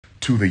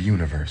to the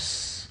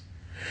universe.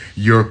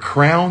 Your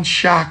crown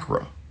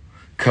chakra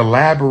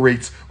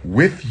collaborates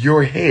with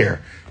your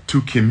hair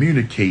to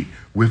communicate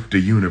with the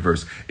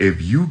universe.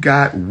 If you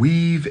got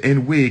weave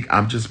and wig,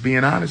 I'm just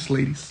being honest,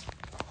 ladies,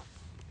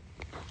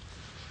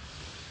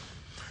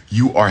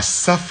 you are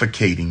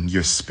suffocating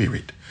your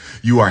spirit.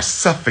 You are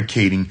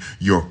suffocating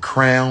your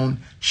crown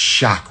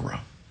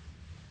chakra.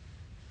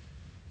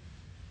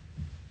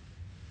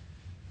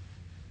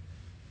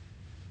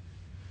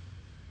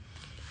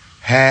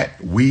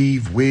 Hat,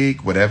 weave,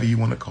 wig, whatever you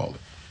want to call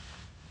it.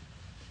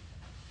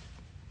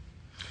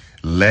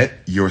 Let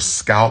your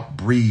scalp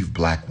breathe,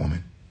 black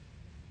woman.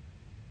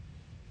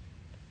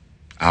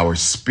 Our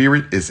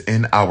spirit is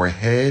in our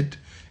head.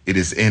 It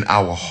is in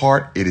our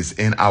heart. It is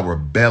in our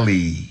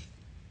belly.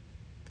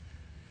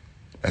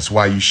 That's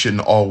why you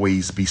shouldn't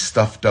always be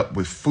stuffed up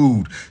with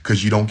food,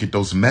 because you don't get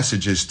those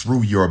messages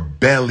through your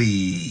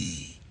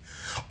belly.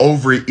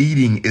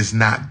 Overeating is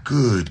not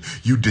good.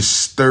 You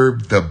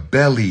disturb the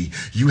belly.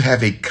 You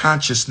have a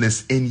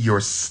consciousness in your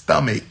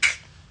stomach.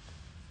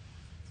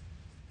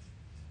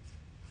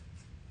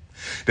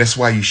 That's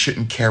why you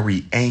shouldn't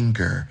carry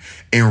anger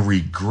and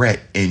regret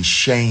and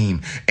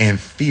shame and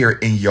fear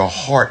in your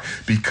heart,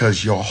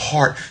 because your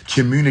heart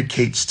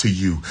communicates to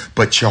you,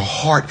 but your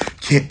heart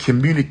can't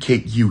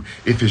communicate you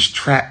if it's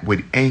trapped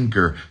with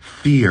anger,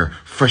 fear,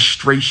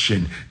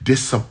 frustration,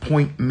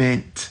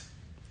 disappointment.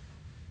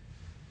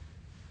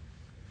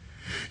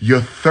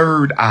 Your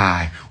third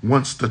eye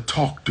wants to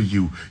talk to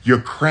you. Your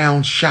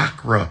crown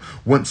chakra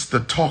wants to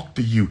talk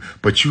to you,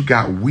 but you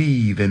got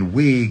weave and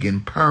wig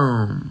and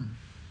perm.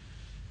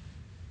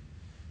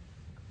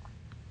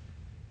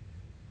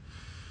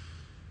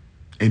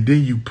 And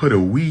then you put a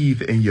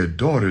weave in your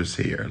daughter's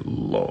hair,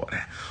 Lord.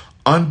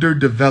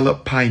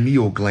 Underdeveloped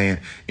pineal gland,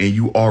 and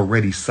you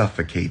already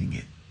suffocating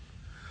it.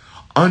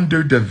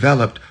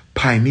 Underdeveloped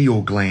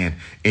pineal gland,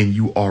 and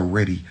you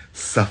already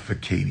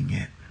suffocating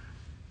it.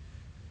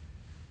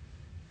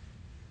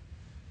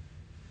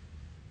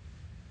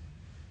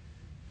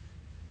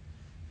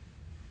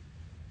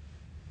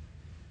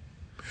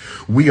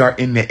 We are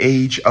in the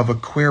age of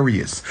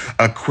Aquarius.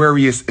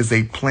 Aquarius is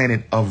a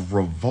planet of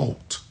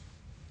revolt.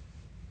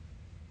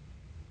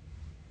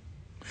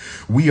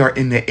 We are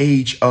in the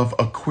age of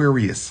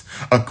Aquarius.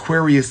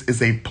 Aquarius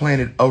is a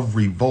planet of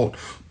revolt.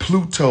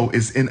 Pluto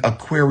is in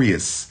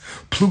Aquarius.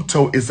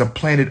 Pluto is a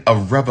planet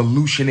of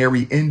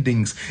revolutionary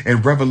endings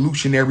and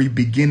revolutionary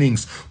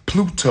beginnings.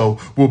 Pluto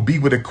will be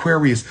with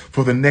Aquarius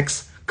for the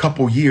next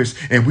couple years,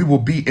 and we will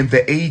be in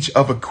the age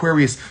of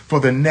Aquarius for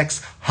the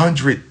next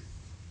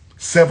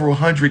several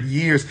hundred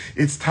years.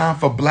 It's time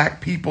for black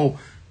people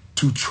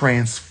to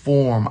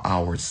transform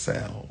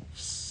ourselves.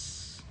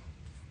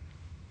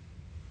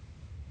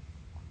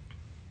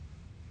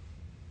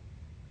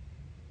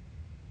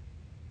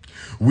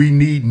 We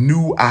need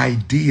new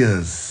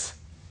ideas,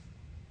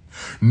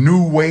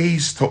 new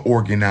ways to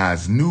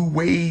organize, new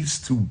ways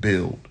to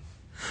build,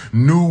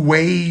 new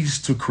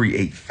ways to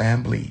create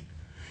family.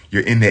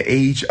 You're in the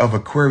age of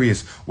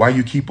Aquarius. Why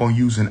you keep on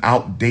using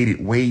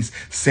outdated ways?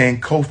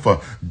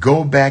 Sankofa,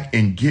 go back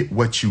and get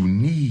what you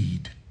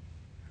need.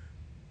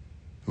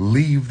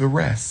 Leave the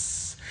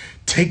rest.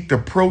 Take the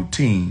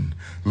protein,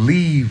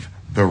 leave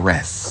the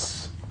rest.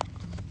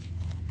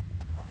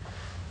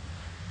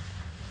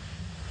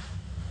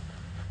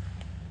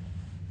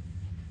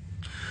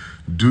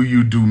 Do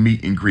you do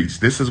meet and greets?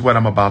 This is what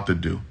I'm about to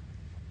do.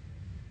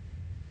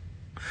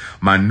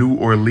 My New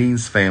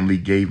Orleans family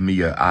gave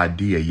me an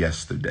idea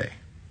yesterday.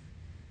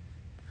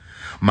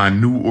 My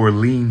New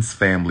Orleans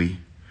family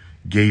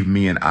gave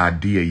me an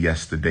idea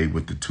yesterday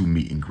with the 2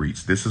 meet and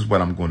greets. This is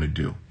what I'm going to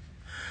do.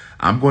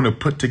 I'm going to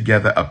put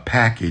together a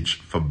package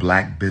for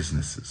black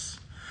businesses.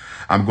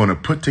 I'm going to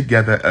put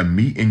together a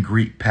meet and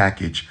greet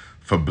package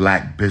for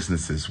black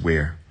businesses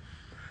where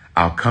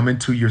I'll come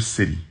into your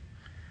city.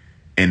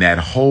 And that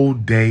whole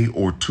day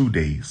or 2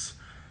 days,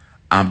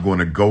 I'm going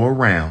to go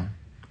around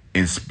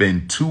and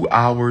spend 2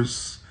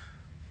 hours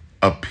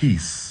a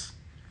piece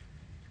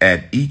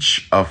at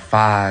each of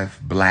 5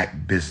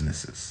 black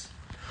businesses,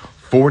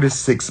 4 to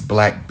 6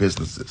 black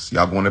businesses.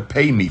 Y'all going to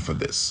pay me for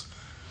this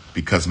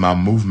because my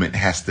movement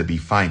has to be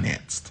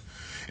financed.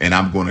 And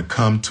I'm going to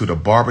come to the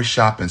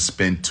barbershop and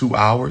spend 2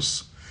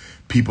 hours.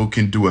 People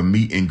can do a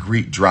meet and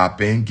greet, drop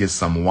in, get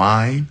some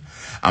wine.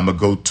 I'm going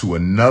to go to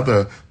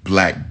another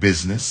black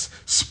business,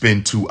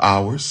 spend 2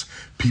 hours.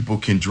 People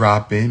can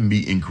drop in,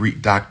 meet and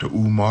greet Dr.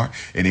 Umar,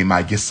 and they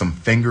might get some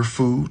finger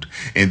food.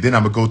 And then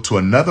I'm going to go to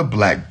another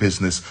black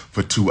business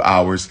for 2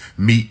 hours,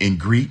 meet and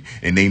greet,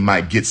 and they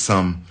might get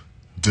some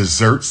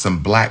desserts,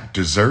 some black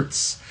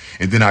desserts.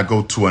 And then I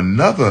go to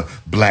another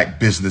black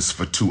business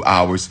for 2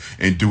 hours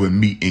and do a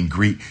meet and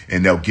greet,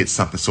 and they'll get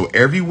something. So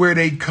everywhere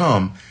they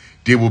come,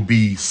 there will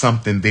be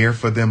something there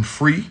for them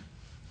free.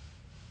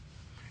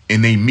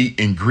 And they meet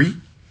and greet.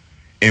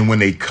 And when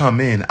they come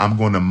in, I'm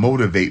going to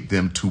motivate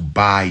them to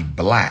buy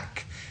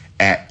black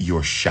at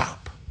your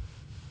shop.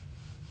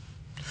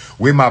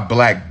 Where my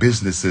black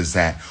businesses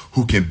at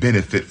who can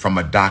benefit from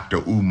a Dr.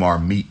 Umar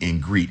meet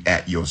and greet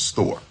at your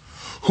store?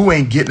 Who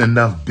ain't getting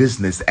enough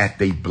business at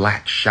they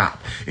black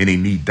shop and they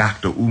need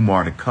Dr.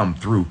 Umar to come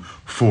through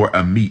for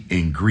a meet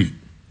and greet?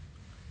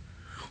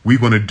 We're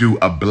going to do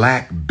a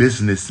black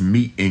business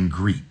meet and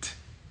greet.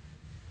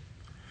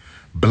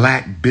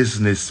 Black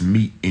business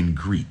meet and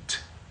greet,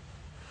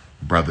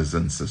 brothers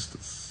and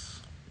sisters.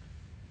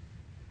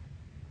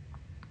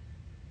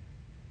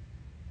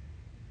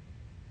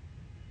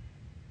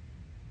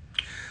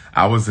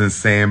 I was in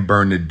San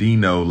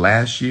Bernardino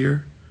last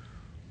year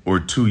or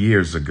 2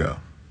 years ago.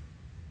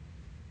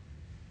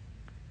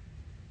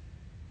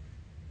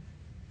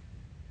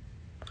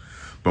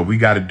 But we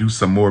got to do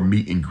some more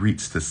meet and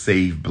greets to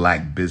save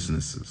black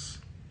businesses.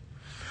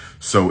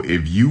 So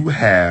if you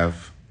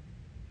have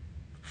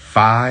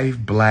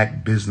 5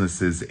 black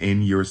businesses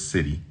in your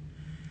city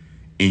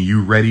and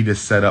you ready to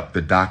set up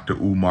the Dr.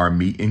 Umar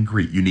meet and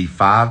greet, you need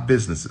 5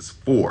 businesses,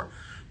 4,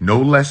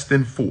 no less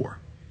than 4.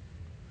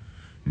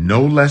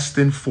 No less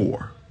than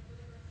 4.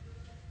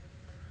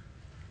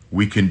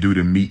 We can do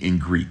the meet and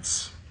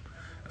greets.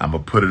 I'm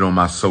going to put it on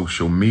my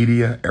social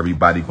media.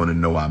 Everybody going to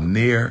know I'm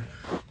there.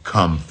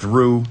 Come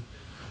through,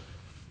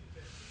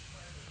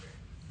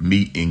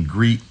 meet and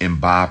greet, and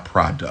buy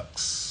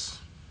products.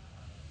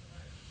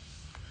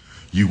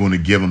 You're going to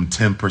give them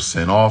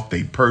 10% off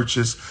they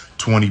purchase,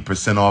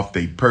 20% off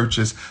they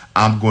purchase.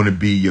 I'm going to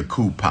be your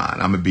coupon.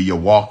 I'm going to be your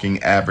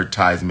walking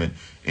advertisement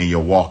and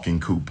your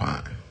walking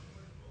coupon.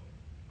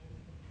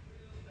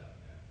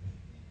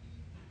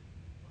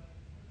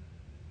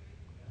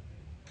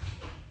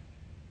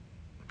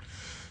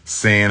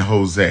 San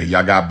Jose.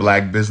 Y'all got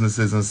black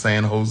businesses in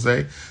San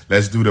Jose?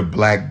 Let's do the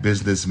black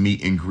business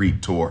meet and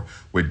greet tour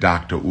with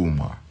Dr.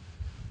 Umar.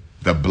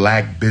 The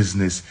black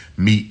business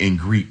meet and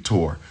greet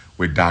tour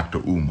with Dr.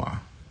 Umar.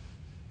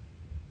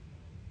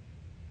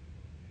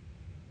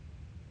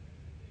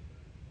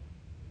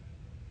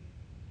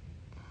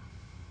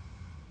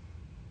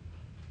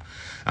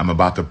 I'm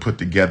about to put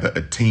together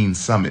a teen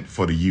summit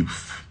for the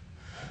youth.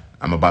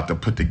 I'm about to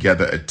put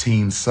together a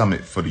teen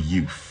summit for the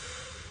youth.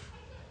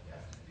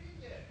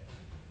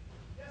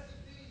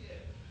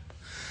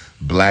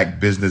 Black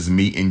business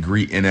meet and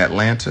greet in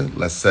Atlanta.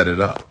 Let's set it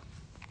up.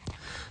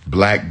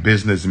 Black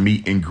business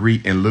meet and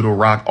greet in Little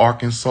Rock,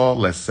 Arkansas.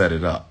 Let's set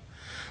it up.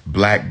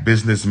 Black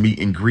business meet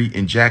and greet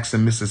in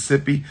Jackson,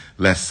 Mississippi.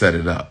 Let's set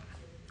it up.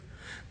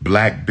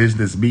 Black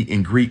business meet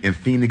and greet in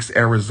Phoenix,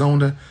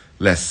 Arizona.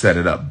 Let's set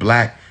it up.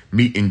 Black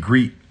meet and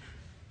greet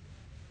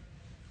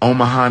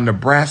Omaha,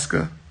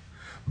 Nebraska.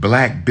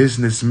 Black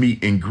business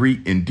meet and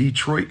greet in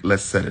Detroit.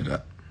 Let's set it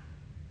up.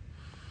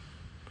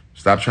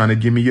 Stop trying to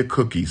give me your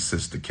cookies,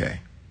 Sister K.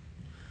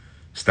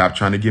 Stop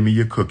trying to give me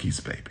your cookies,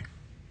 baby.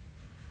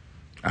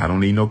 I don't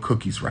need no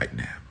cookies right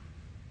now.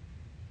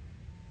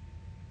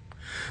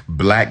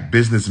 Black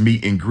business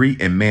meet and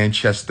greet in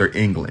Manchester,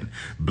 England.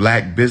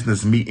 Black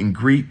business meet and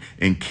greet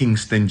in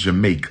Kingston,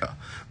 Jamaica.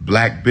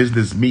 Black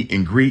business meet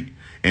and greet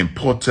in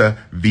Puerto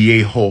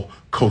Viejo,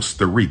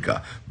 Costa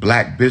Rica.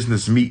 Black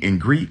business meet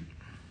and greet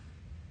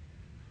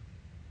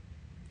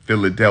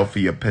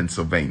Philadelphia,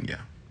 Pennsylvania.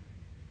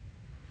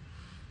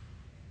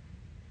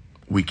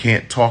 We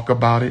can't talk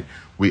about it.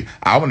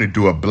 I want to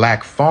do a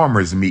black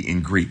farmers meet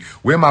and greet.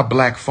 Where my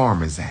black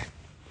farmers at?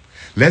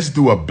 Let's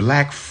do a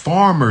black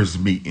farmers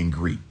meet and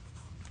greet.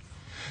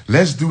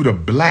 Let's do the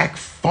black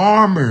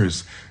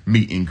farmers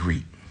meet and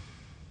greet.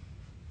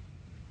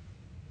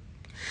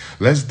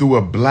 Let's do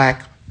a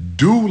black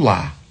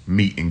doula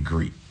meet and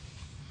greet.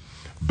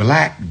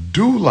 Black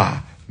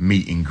doula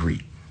meet and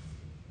greet.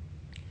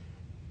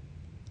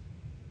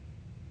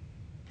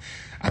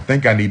 I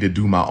think I need to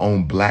do my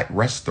own black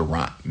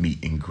restaurant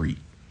meet and greet.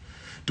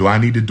 Do I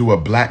need to do a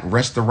black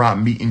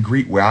restaurant meet and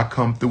greet where I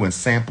come through and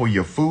sample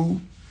your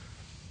food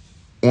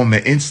on the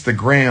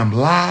Instagram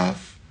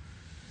live?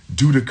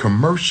 Do the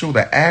commercial,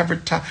 the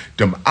advertise,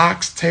 them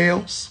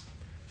oxtails,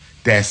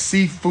 that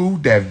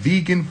seafood, that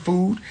vegan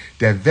food,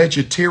 that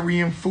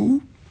vegetarian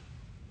food?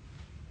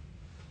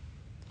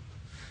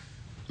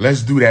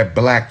 Let's do that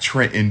Black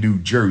Trenton, New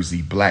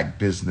Jersey black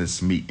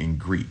business meet and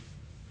greet.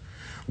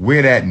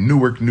 We're that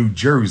Newark, New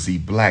Jersey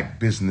black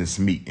business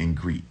meet and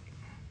greet.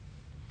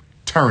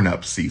 Turn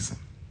up season.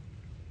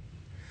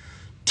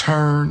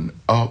 Turn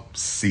up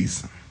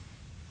season.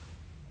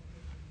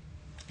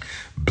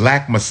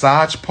 Black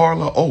massage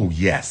parlor. Oh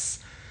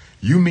yes.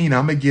 You mean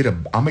I'm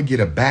gonna get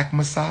a back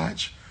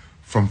massage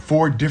from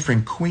 4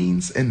 different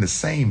queens in the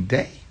same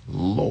day?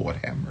 Lord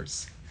have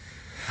mercy.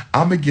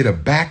 I'm gonna get a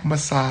back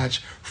massage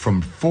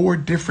from 4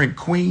 different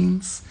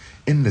queens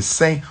in the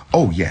same.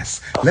 Oh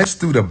yes. Let's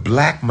do the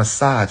black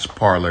massage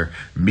parlor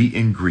meet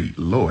and greet.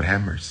 Lord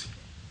have mercy.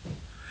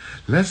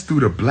 Let's do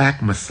the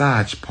black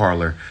massage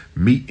parlor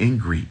meet and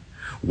greet.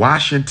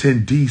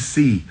 Washington,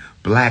 D.C.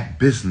 black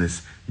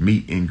business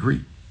meet and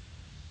greet.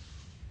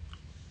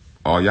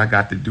 All y'all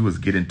got to do is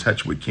get in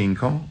touch with King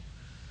Kong.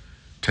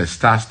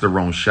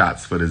 Testosterone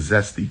shots for the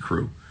Zesty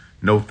crew.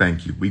 No,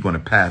 thank you. We're going to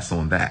pass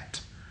on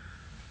that.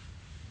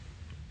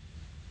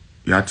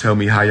 Y'all tell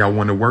me how y'all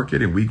want to work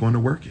it and we're going to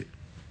work it.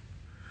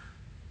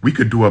 We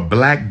could do a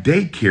black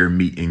daycare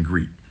meet and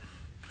greet.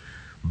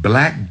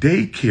 Black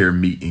daycare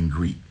meet and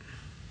greet.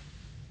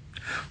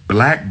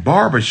 Black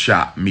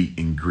barbershop meet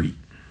and greet.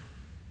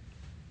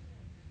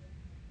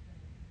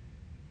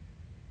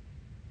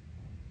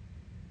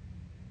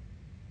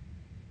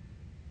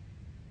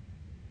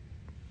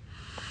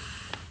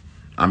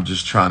 I'm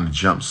just trying to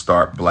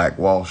jumpstart Black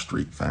Wall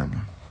Street, family.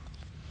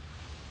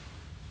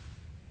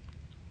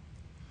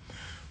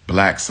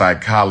 Black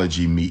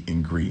psychology meet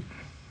and greet.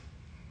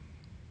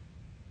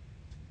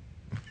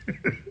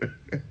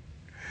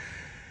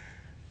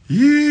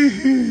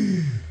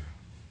 Yeah.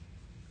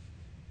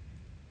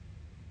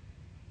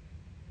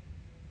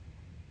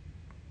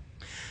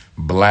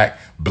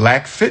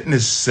 Black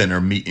fitness center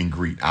meet and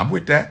greet. I'm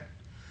with that.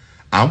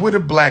 I'm with a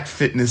black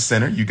fitness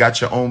center. You got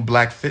your own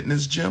black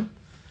fitness gym?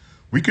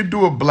 We could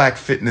do a black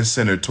fitness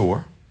center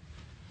tour.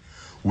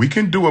 We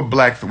can do a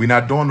we're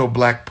not doing no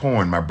black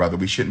porn, my brother.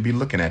 We shouldn't be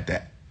looking at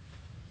that.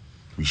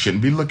 We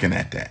shouldn't be looking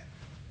at that.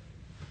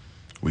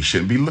 We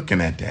shouldn't be looking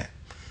at that.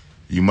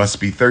 You must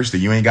be thirsty.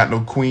 You ain't got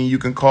no queen you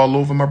can call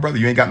over, my brother.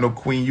 You ain't got no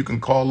queen you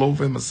can call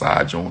over and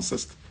massage on,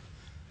 sister.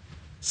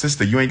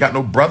 Sister, you ain't got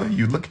no brother.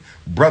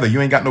 Brother,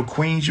 you ain't got no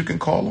queens you can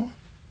call on.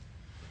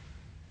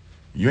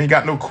 You ain't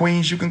got no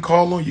queens you can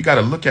call on. You got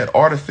to look at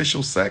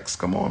artificial sex.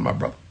 Come on, my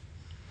brother.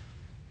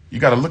 You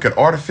got to look at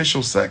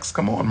artificial sex.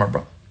 Come on, my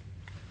brother.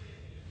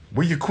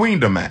 Where your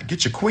queendom at?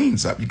 Get your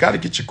queens up. You got to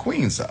get your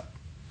queens up.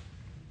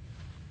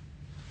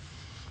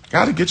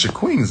 Got to get your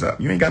queens up.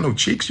 You ain't got no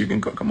cheeks you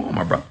can come on,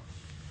 my brother.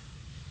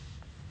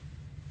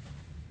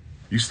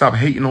 You stop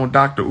hating on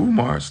Dr.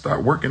 Umar.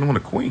 Start working on the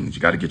queens.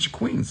 You got to get your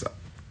queens up.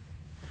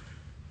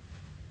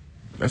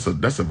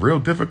 That's a real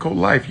difficult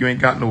life. You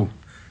ain't got no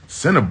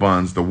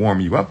Cinnabons to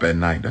warm you up at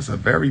night. That's a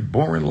very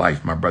boring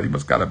life, my brother. You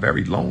must got a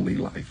very lonely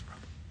life.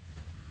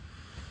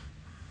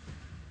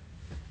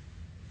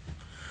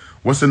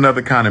 What's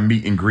another kind of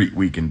meet and greet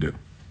we can do?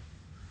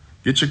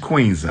 Get your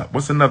queens up.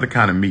 What's another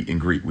kind of meet and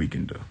greet we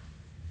can do?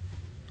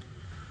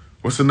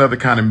 What's another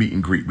kind of meet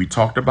and greet? We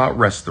talked about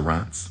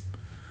restaurants.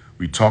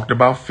 We talked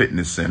about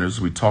fitness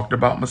centers. We talked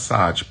about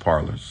massage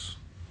parlors.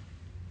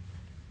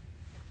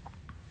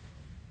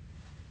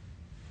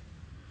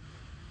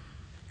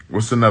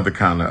 What's another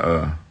kind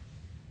of,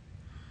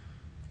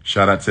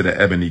 shout out to the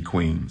Ebony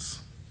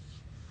Queens.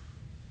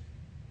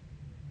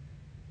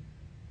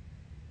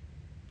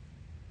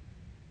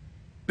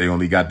 They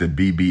only got the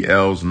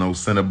BBLs, no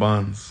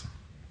Cinnabons.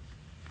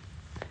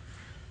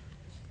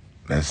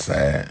 That's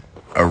sad.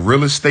 A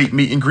real estate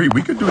meet and greet.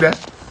 We could do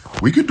that.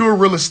 We could do a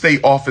real estate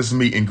office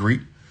meet and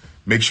greet.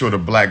 Make sure the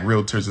black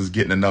realtors is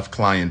getting enough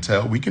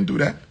clientele. We can do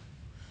that.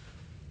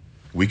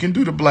 We can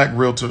do the black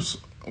realtors.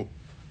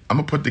 I'm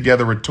going to put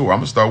together a tour. I'm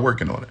going to start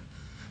working on it.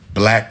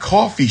 Black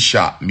coffee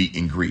shop meet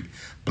and greet.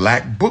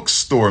 Black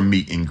bookstore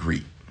meet and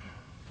greet.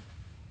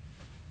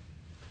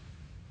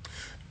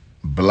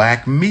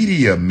 Black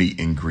media meet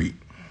and greet.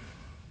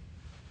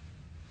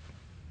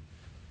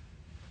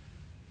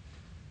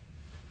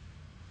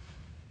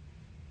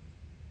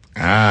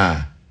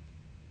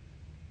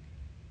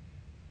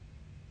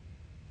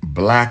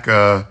 Black,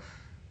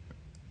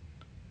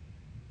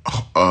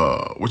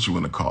 what you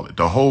want to call it?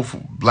 The whole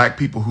black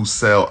people who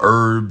sell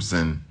herbs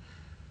and,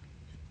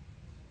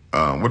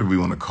 what do we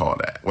want to call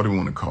that? What do we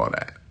want to call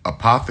that?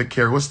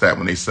 Apothecary. What's that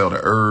when they sell the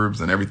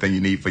herbs and everything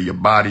you need for your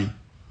body?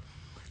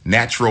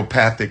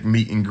 Naturopathic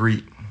meet and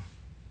greet.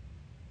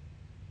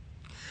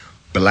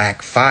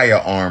 Black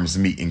firearms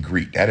meet and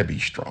greet. That'd be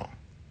strong.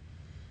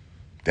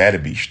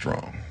 That'd be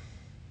strong.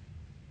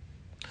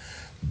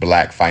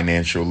 Black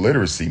financial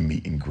literacy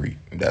meet and greet.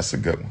 That's a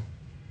good one.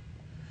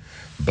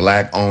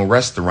 Black owned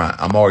restaurant.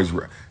 I'm always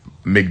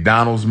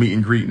McDonald's meet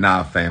and greet.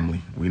 Nah,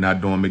 family. We're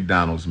not doing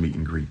McDonald's meet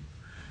and greet.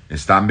 And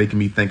stop making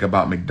me think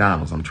about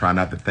McDonald's. I'm trying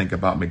not to think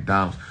about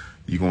McDonald's.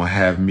 You're going to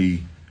have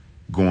me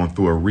going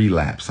through a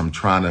relapse. I'm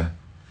trying to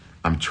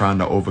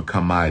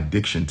overcome my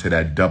addiction to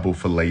that double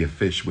fillet of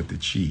fish with the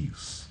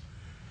cheese.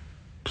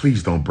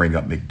 Please don't bring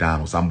up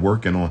McDonald's. I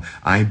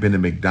ain't been to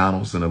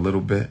McDonald's in a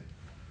little bit.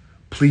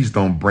 Please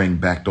don't bring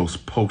back those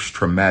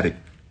post-traumatic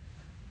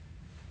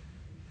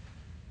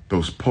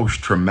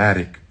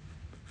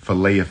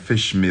fillet of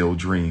fish meal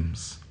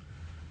dreams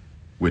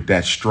with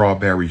that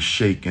strawberry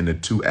shake and the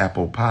 2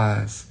 apple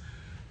pies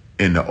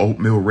and the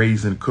oatmeal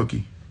raisin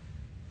cookie.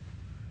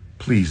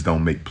 Please,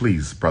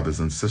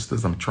 brothers and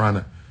sisters, I'm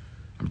trying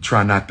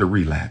not to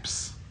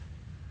relapse.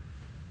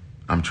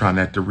 I'm trying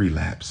not to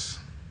relapse.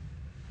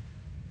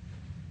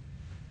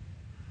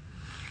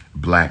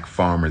 Black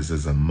farmers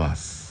is a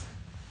must.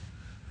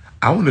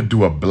 I want to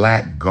do a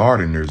black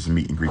gardeners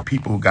meet and greet.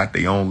 People who got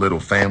their own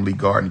little family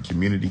garden,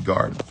 community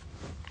garden.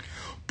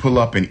 Pull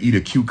up and eat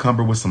a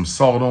cucumber with some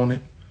salt on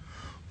it.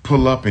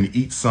 Pull up and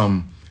eat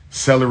some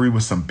celery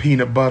with some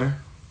peanut butter.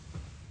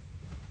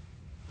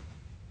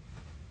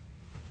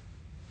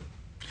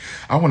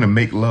 I want to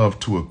make love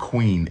to a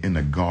queen in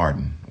a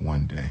garden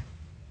one day.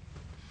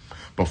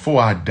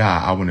 Before I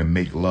die, I want to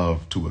make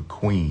love to a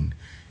queen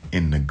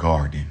in the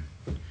garden.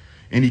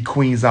 Any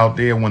queens out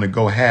there want to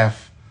go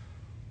half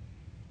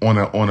on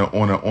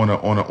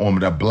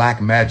a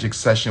black magic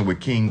session with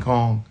King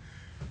Kong?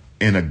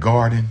 in a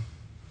garden,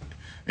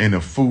 in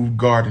a food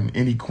garden.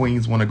 Any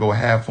queens want to go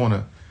half on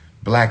a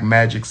black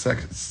magic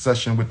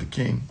session with the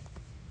king?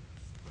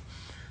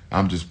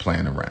 I'm just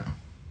playing around.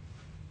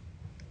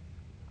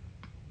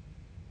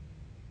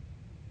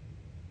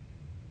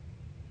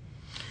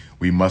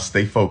 We must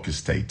stay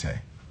focused,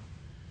 Tay-Tay.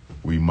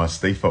 We must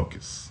stay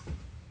focused.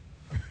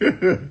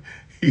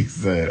 He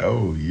said,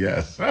 oh,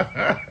 yes.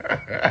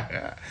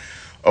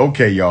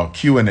 Okay, y'all,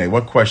 Q&A.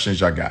 What questions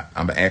y'all got?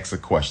 I'm going to ask the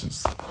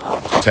questions.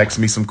 Text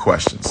me some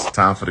questions.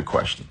 Time for the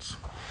questions.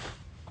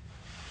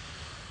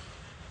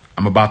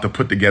 I'm about to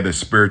put together a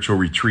spiritual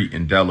retreat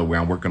in Delaware.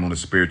 I'm working on a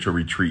spiritual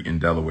retreat in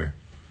Delaware.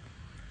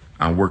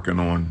 I'm working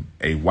on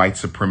a white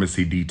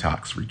supremacy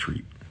detox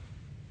retreat.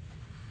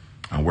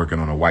 I'm working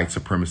on a white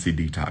supremacy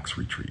detox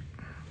retreat.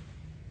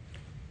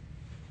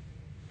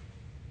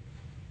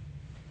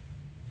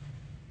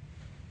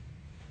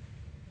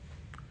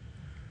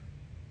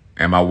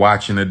 Am I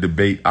watching a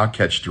debate? I'll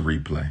catch the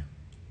replay.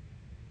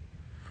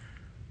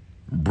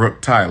 Brooke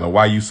Tyler,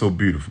 why you so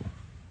beautiful?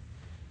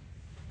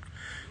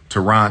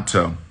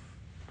 Toronto,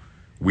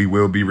 we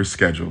will be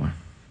rescheduling.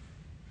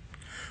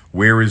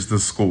 Where is the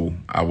school?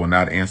 I will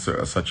not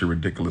answer such a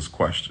ridiculous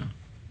question.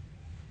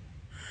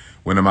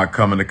 When am I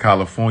coming to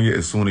California?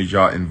 As soon as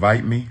y'all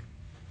invite me.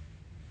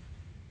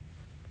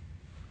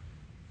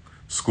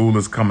 School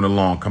is coming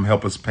along. Come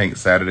help us paint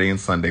Saturday and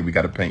Sunday. We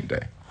got a paint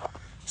day.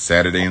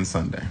 Saturday and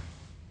Sunday.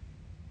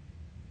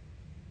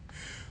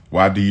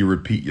 Why do you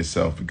repeat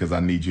yourself? Because I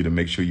need you to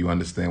make sure you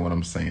understand what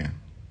I'm saying.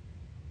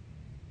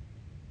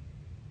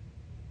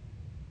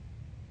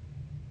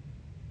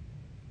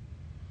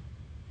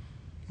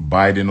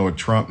 Biden or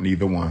Trump,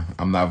 neither one.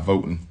 I'm not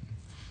voting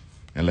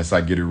unless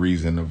I get a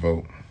reason to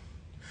vote.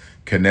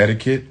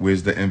 Connecticut,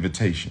 where's the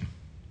invitation?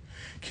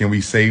 Can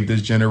we save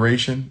this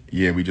generation?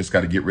 Yeah, we just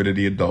got to get rid of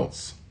the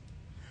adults.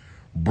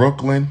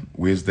 Brooklyn,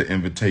 where's the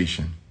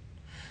invitation?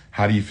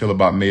 How do you feel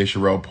about Mayor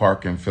Sherelle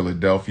Parker in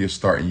Philadelphia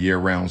starting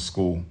year-round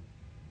school?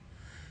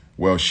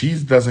 Well, she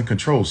doesn't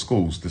control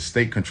schools. The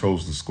state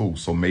controls the school.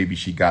 So maybe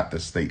she got the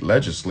state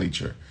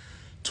legislature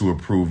to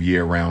approve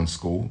year-round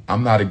school.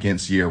 I'm not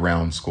against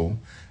year-round school.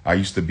 I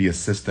used to be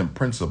assistant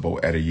principal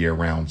at a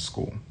year-round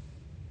school.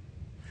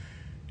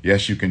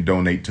 Yes, you can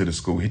donate to the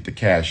school. Hit the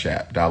Cash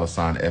App,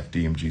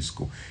 $FDMG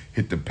School.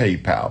 Hit the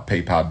PayPal,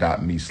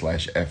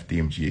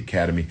 paypal.me/FDMG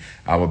Academy.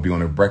 I will be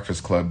on a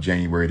Breakfast Club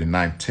January the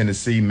 9th.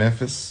 Tennessee,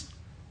 Memphis,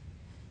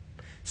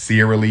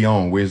 Sierra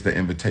Leone, where's the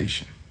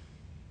invitation?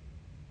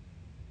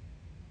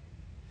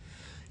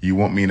 You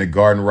want me in the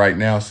garden right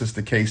now,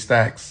 Sister K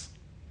Stacks?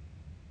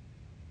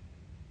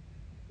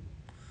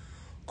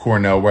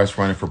 Cornell West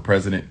running for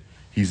president.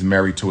 He's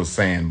married to a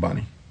sand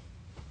bunny.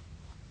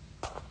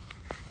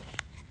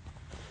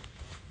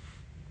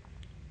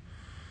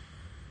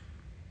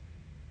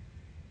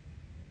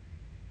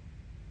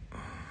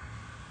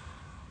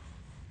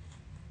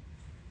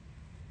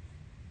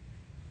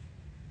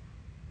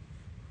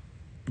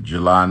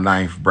 July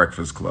 9th,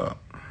 Breakfast Club.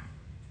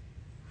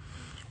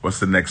 What's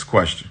the next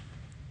question?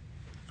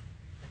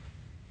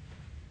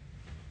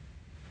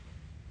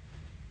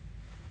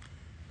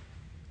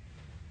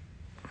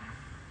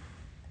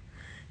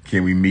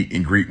 Can we meet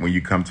and greet when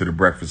you come to the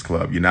Breakfast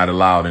Club? You're not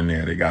allowed in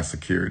there. They got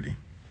security.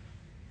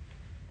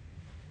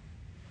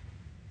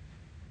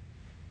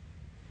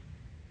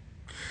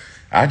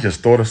 I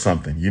just thought of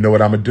something. You know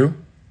what I'm going to do?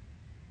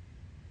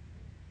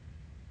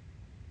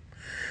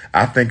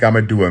 I think I'm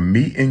going to do a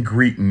meet and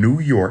greet New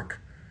York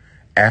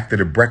after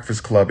the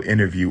Breakfast Club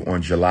interview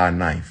on July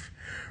 9th.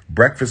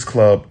 Breakfast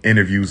Club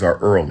interviews are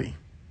early.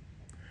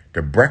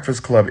 The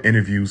Breakfast Club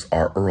interviews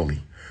are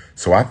early.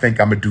 So I think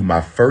I'm going to do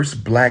my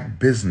first black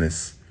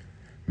business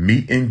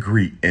meet and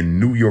greet in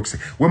New York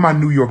City. Where my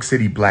New York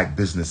City black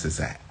businesses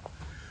at?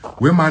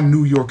 Where my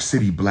New York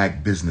City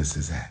black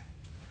businesses at?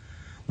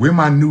 Where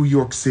my New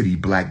York City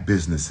black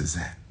businesses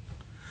at?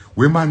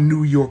 Where my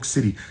New York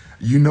City...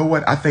 You know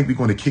what? I think we're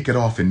going to kick it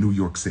off in New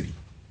York City.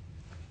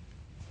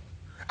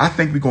 I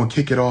think we're going to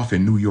kick it off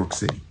in New York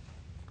City.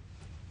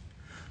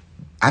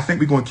 I think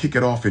we're going to kick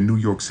it off in New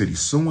York City.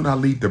 Soon when I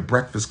leave the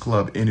Breakfast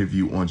Club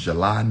interview on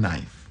July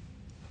 9th,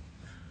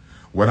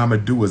 what I'm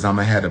going to do is I'm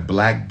going to have the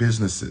black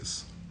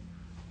businesses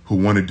who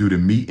want to do the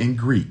meet and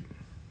greet.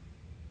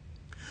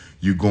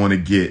 You're going to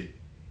get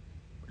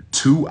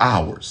 2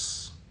 hours.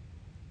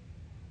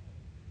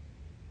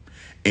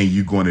 And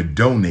you're going to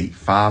donate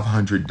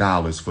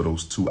 $500 for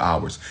those 2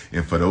 hours.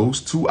 And for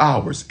those 2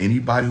 hours,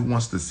 anybody who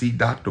wants to see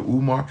Dr.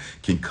 Umar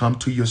can come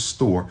to your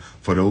store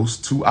for those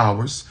 2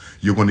 hours.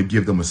 You're going to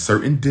give them a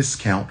certain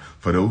discount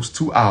for those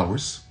 2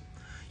 hours.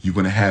 You're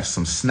going to have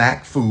some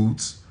snack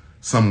foods,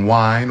 some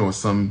wine or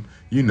some,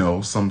 you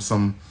know,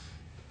 some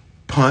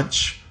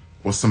punch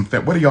or some.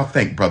 What do y'all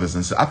think, brothers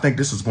and sisters? I think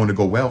this is going to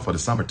go well for the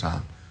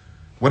summertime.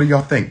 What do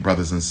y'all think,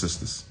 brothers and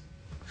sisters?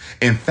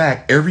 In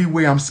fact,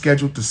 everywhere I'm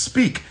scheduled to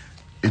speak,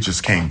 it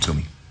just came to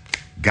me.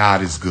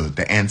 God is good.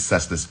 The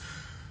ancestors.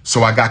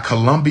 So I got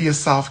Columbia,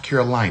 South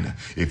Carolina.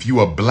 If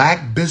you a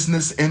black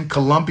business in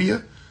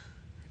Columbia,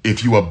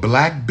 If you a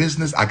black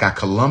business, I got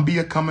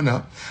Columbia coming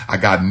up. I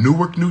got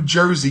Newark, New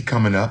Jersey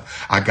coming up.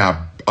 I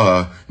got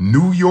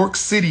New York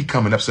City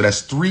coming up. So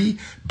that's 3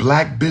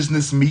 black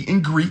business meet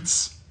and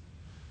greets.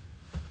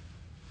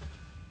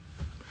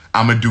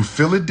 I'm going to do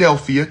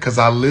Philadelphia because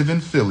I live in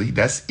Philly.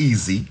 That's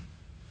easy.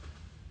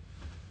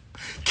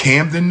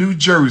 Camden, New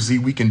Jersey,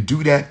 we can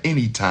do that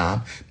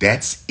anytime.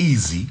 That's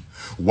easy.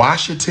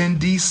 Washington,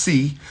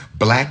 D.C.,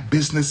 black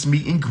business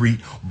meet and greet.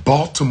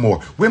 Baltimore,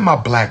 where my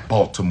black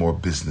Baltimore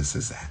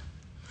businesses at?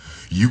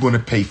 You're going to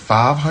pay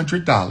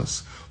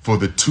 $500 for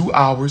the 2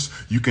 hours.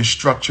 You can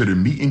structure the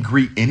meet and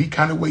greet any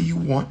kind of way you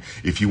want.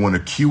 If you want a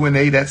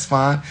Q&A, that's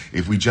fine.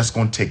 If we just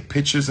going to take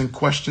pictures and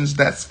questions,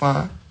 that's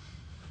fine.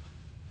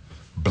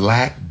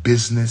 Black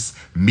business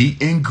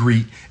meet and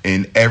greet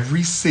in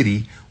every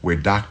city where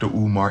Dr.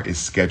 Umar is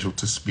scheduled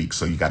to speak.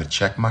 So you got to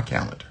check my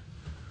calendar.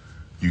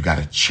 You got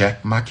to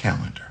check my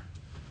calendar.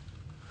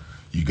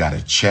 You got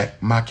to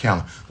check my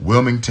calendar.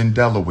 Wilmington,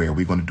 Delaware,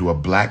 we're going to do a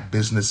black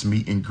business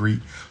meet and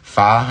greet.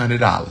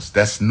 $500.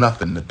 That's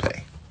nothing to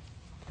pay.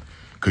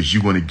 Because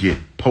you're going to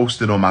get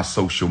posted on my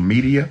social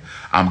media.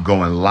 I'm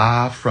going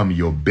live from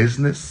your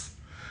business.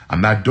 I'm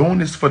not doing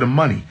this for the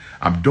money.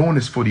 I'm doing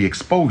this for the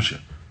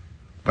exposure.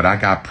 But I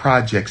got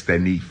projects that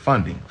need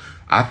funding.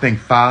 I think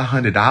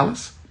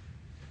 $500.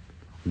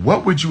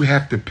 What would you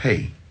have to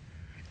pay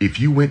if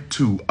you went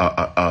to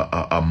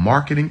a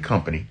marketing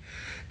company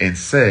and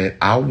said,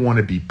 I want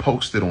to be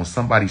posted on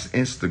somebody's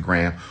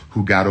Instagram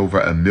who got over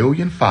 1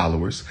 million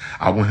followers.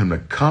 I want him to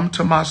come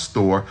to my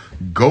store,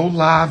 go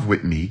live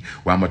with me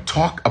where I'm going to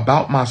talk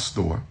about my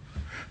store.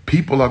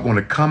 People are going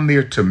to come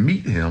there to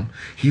meet him.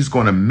 He's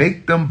going to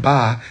make them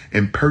buy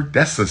and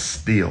that's a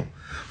steal.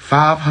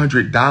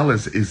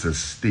 $500 is a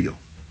steal.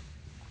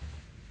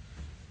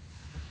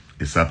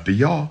 It's up to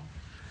y'all.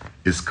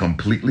 It's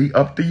completely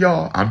up to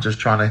y'all. I'm just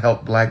trying to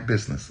help black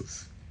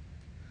businesses.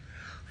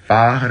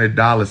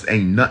 $500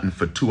 ain't nothing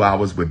for 2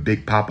 hours with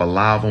Big Papa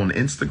live on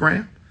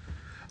Instagram.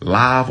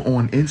 Live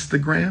on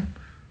Instagram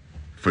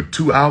for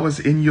 2 hours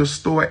in your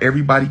store.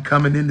 Everybody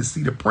coming in to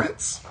see the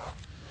prints.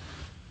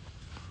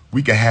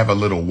 We could have a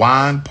little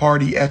wine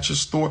party at your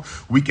store.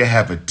 We could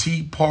have a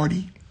tea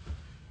party.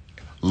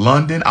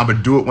 London, I'm going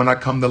to do it when I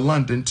come to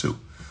London too.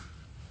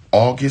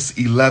 August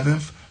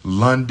 11th,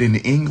 London,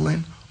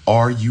 England.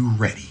 Are you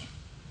ready?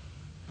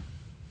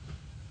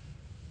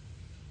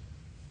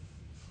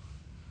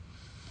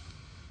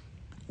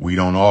 We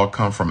don't all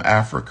come from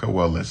Africa.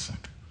 Well, listen,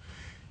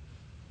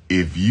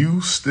 if you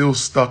still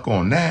stuck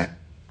on that,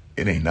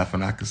 it ain't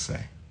nothing I can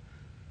say.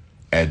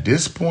 At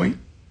this point,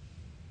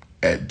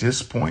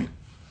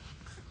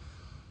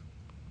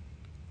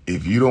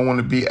 if you don't want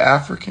to be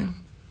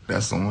African,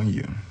 that's on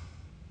you.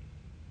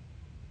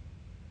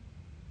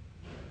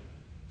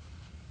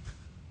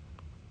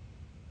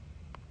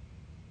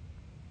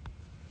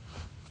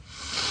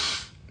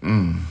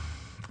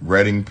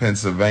 Reading,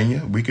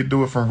 Pennsylvania. We could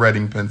do it from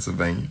Reading,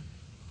 Pennsylvania.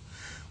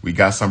 We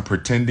got some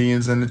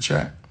pretendians in the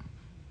chat.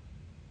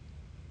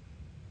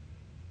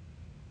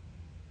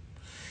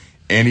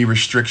 Any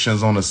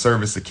restrictions on the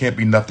service, it can't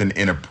be nothing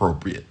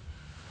inappropriate.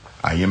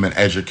 I am an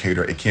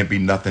educator. It can't be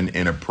nothing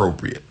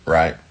inappropriate,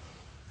 right?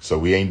 So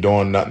we ain't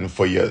doing nothing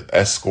for your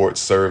escort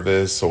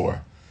service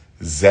or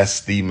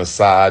zesty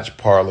massage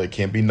parlor. It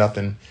can't be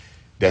nothing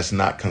that's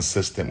not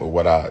consistent with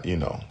what I,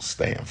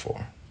 stand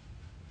for.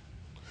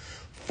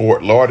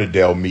 Fort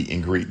Lauderdale meet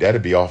and greet.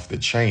 That'd be off the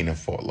chain in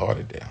Fort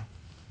Lauderdale.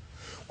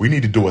 We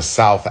need to do a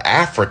South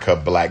Africa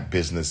black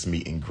business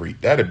meet and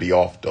greet. That'd be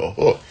off the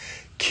hook.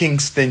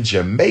 Kingston,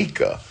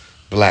 Jamaica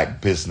black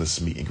business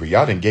meet and greet.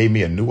 Y'all done gave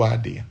me a new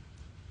idea.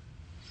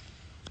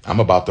 I'm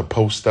about to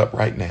post up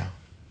right now.